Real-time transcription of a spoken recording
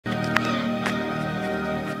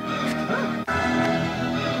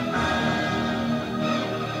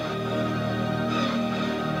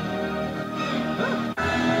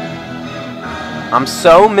I'm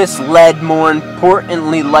so misled, more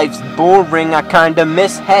importantly life's boring, I kinda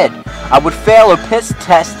mishead. I would fail a piss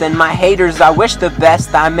test, and my haters I wish the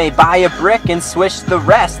best. I may buy a brick and switch the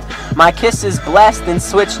rest. My kiss is blessed and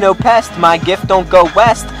switch no pest. My gift don't go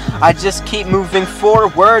west, I just keep moving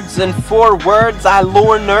forwards, and forwards I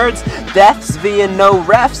lure nerds. Deaths via no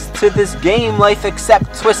refs to this game. Life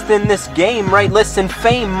except twist in this game, right? Listen,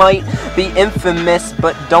 fame might be infamous,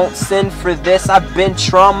 but don't sin for this. I've been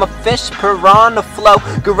trauma fish, piranha flow,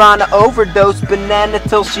 guarana overdose, banana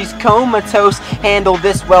till she's comatose. Handle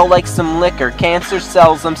this well like some liquor, cancer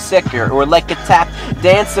cells I'm sicker, or like a tap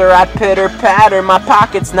dancer I pitter patter. My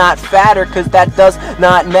pocket's not fatter, cause that does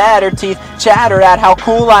not matter. Teeth chatter at how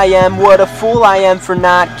cool I am, what a fool I am for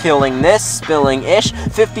not killing this. Spilling ish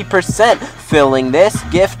 50%, filling this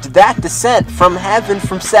gift that descent from heaven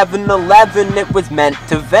from 7-Eleven. It was meant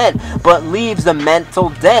to vent, but leaves a mental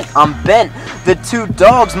dent. I'm bent. The two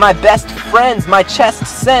dogs, my best friends, my chest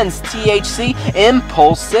sends THC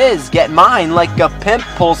impulses. Get mine like a pimp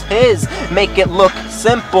pulls his. Make it look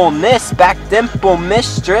simpleness, back dimple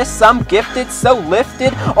mistress. I'm gifted, so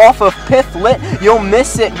lifted off of pithlet, you'll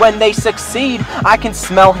miss it when they succeed. I can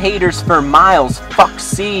smell haters for miles, fuck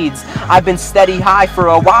seeds. I've been steady high for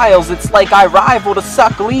a whiles. It's like I rival to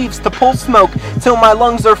suck leaves, to pull smoke till my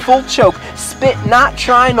lungs are full choke. Spit not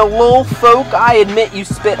trying to lull folk, I admit you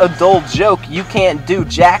spit a dull joke. You can't do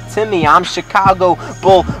jack to me, I'm Chicago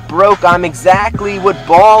bull broke. I'm exactly what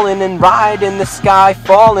ballin' and ride in the sky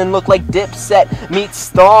fallin'. Look like Dipset meets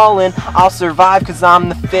Stallin'. I'll survive cause I'm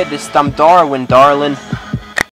the fittest, I'm Darwin Darlin.